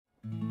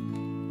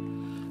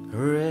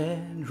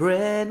Red,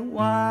 red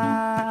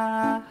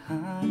wine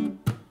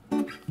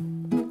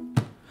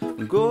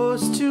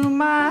goes to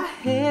my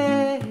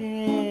head,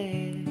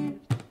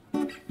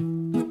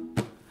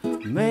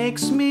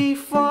 makes me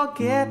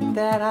forget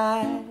that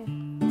I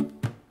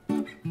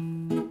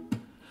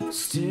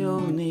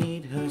still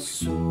need her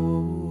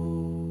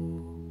soul.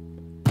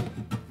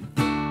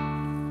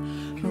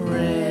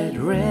 Red,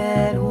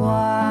 red wine,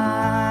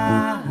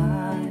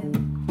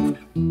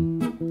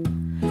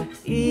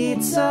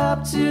 it's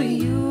up to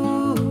you.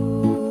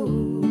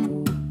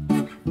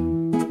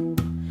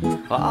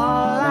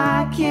 All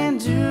I can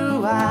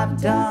do,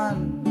 I've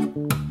done,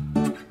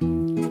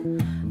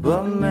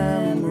 but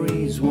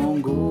memories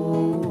won't go.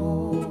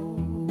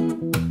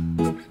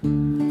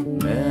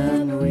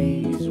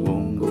 Memories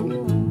won't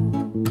go.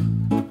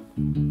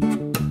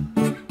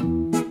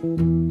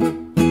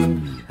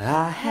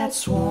 I had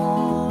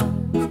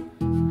sworn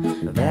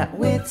that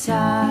with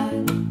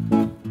time,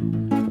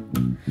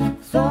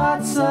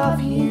 thoughts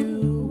of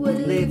you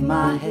would leave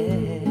my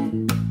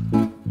head.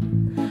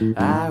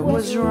 I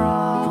was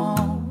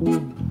wrong,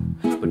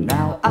 but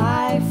now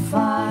I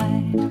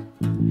find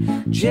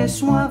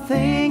just one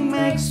thing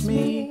makes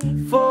me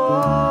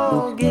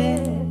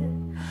forget.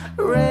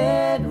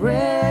 Red,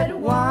 red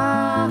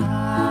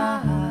wine,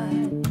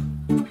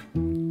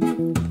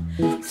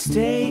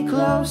 stay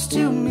close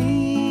to me.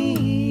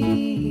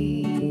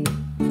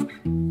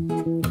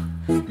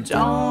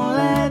 Don't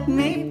let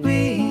me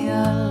be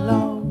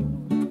alone.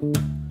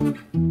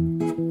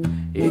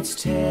 It's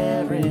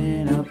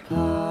tearing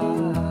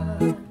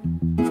apart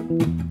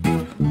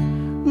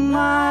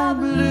my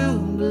blue,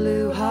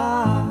 blue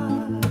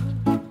heart.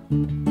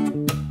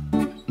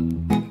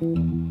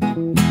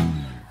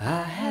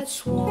 I had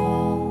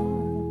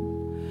sworn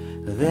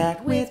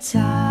that with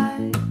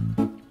time,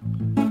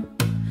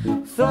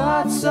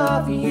 thoughts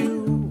of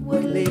you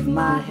would leave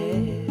my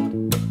head.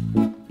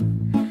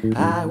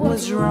 I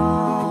was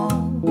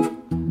wrong,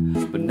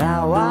 but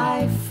now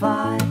I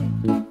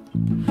find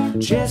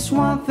just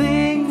one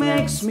thing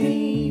makes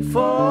me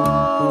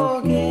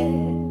forget.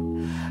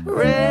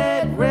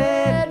 Red,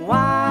 red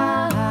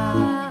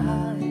wine,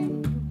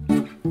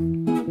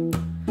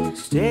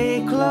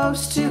 stay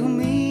close to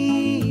me.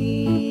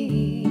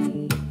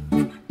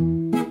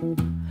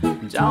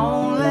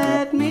 Don't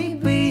let me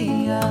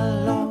be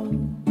alone.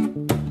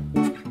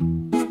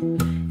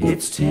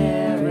 It's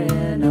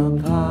tearing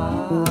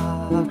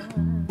apart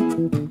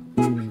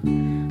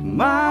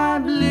my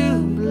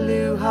blue,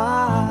 blue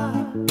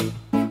heart.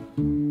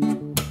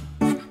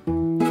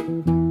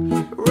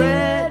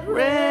 Red,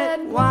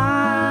 red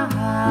wine,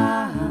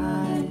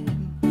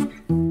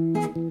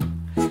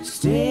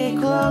 stay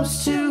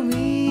close to me.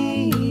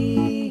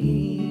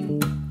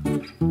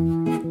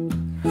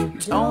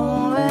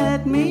 Don't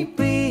let me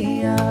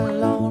be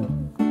alone.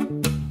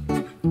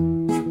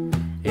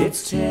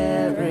 It's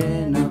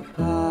tearing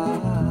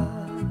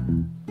apart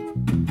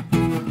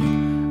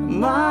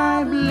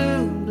my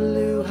blue,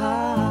 blue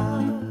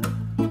heart.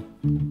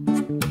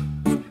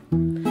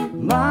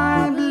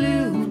 My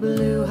blue,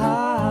 blue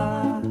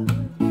heart.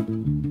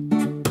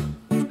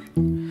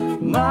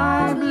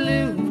 My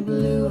blue,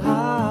 blue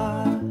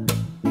heart.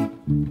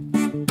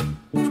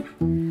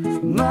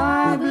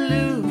 My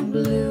blue,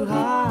 blue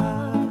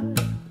heart.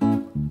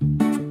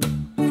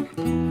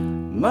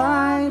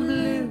 My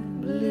blue,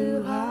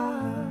 blue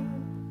heart.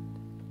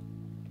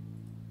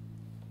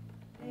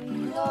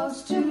 Stay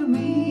close to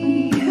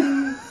me.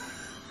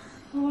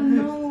 Oh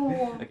no.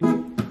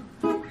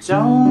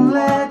 Don't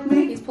let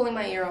me. He's pulling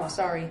my ear off.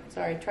 Sorry.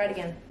 Sorry. Try it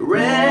again.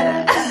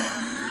 Red.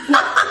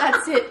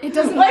 That's it. It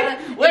doesn't matter.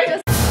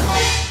 Wait.